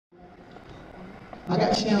I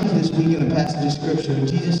got challenged this week in a passage of scripture, and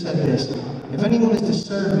Jesus said this: if anyone is to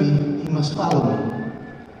serve me, he must follow me.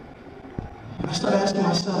 And I started asking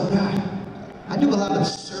myself, God, I do a lot of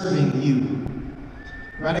serving you.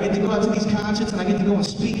 Right? I get to go out to these concerts, and I get to go and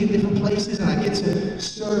speak in different places, and I get to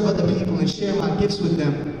serve other people and share my gifts with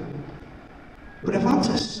them. But if I'm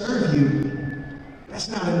to serve you, that's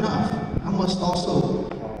not enough. I must also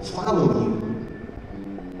follow you.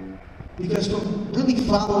 Because from really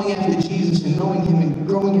following after Jesus and knowing him and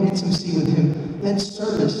growing in intimacy with him, then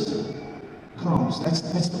service comes.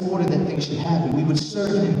 That's the order that things should happen. We would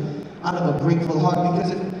serve him out of a grateful heart,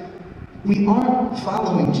 because if we aren't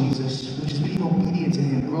following Jesus, which is being obedient to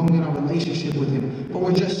him, growing in our relationship with him, but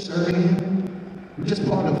we're just serving him, we're just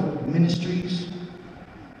part of ministries,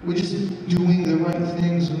 we're just doing the right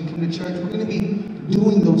things when we come to church, we're going to be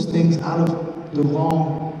doing those things out of the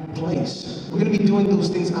wrong place. We're going to be doing those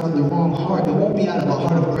things out of the wrong heart. It won't be out of a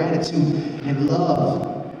heart of gratitude and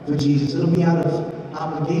love for Jesus. It'll be out of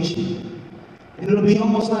obligation. And it'll be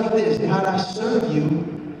almost like this: God, I serve you,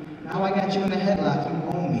 now I got you in a headlock,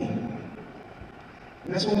 you own me.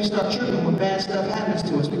 And that's when we start tripping when bad stuff happens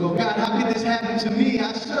to us. We go, God, how could this happen to me?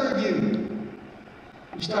 I serve you.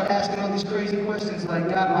 We start asking all these crazy questions like,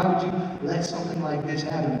 God, why would you let something like this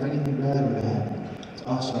happen if anything bad would happen to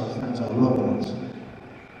us, our friends, our loved ones?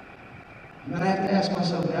 And then I have to ask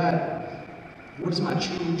myself, God, what is my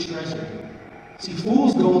true treasure? See,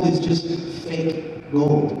 fool's gold is just fake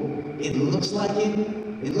gold. It looks like it.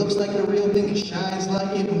 It looks like the real thing. It shines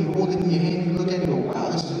like it. When you hold it in your hand, you look at it and go, wow,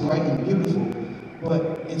 this is bright and beautiful.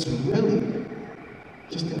 But it's really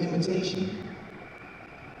just an imitation.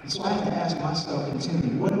 And so I have to ask myself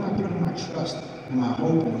continually, what am I putting my trust and my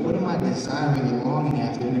hope in? What am I desiring and longing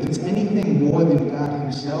after? And if it's anything more than God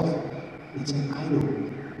himself, it's an idol.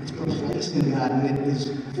 It's replacing God, and it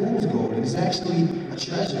is fool's gold. It is actually a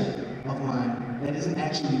treasure of mine that isn't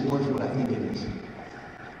actually worth what I think it is.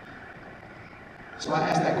 So I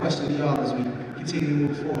ask that question to y'all as we continue to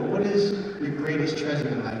move forward. What is your greatest treasure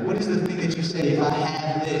in life? What is the thing that you say, if I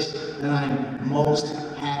have this, then I'm most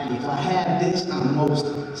happy? If I have this, I'm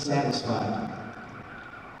most satisfied?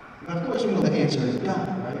 And of course, we know the answer is God,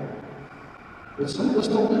 right? But some of us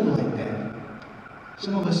don't live like that.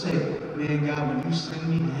 Some of us say, man, God, when you send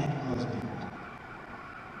me that husband,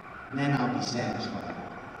 then I'll be satisfied.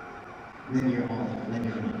 Then you're home. Then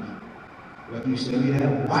you're enough. Or if you send me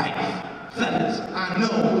that wife, fellas, I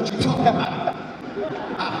know what you're talking about.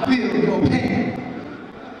 I feel your pain.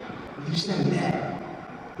 If you send me that,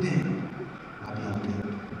 then I'll be all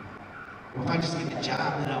good. Or if I just get the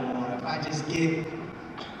job that I want, if I just get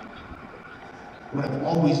what I've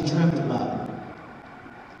always dreamt about,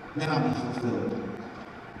 then I'll be fulfilled.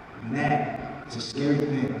 And that is a scary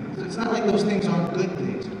thing. It's not like those things aren't good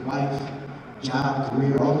things. Wife, job,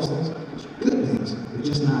 career, all those things. Those are good things. They're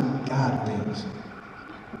just not God things.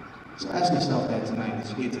 So ask yourself that tonight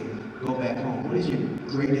as you get to go back home. What is your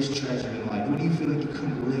greatest treasure in life? What do you feel like you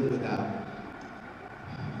couldn't live without?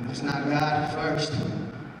 And if it's not God first,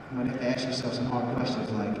 you might have to ask yourself some hard questions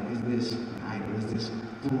like, is this an idol? Is this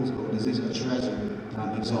fool's gold? Is this a treasure that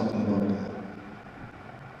I'm exalting above God?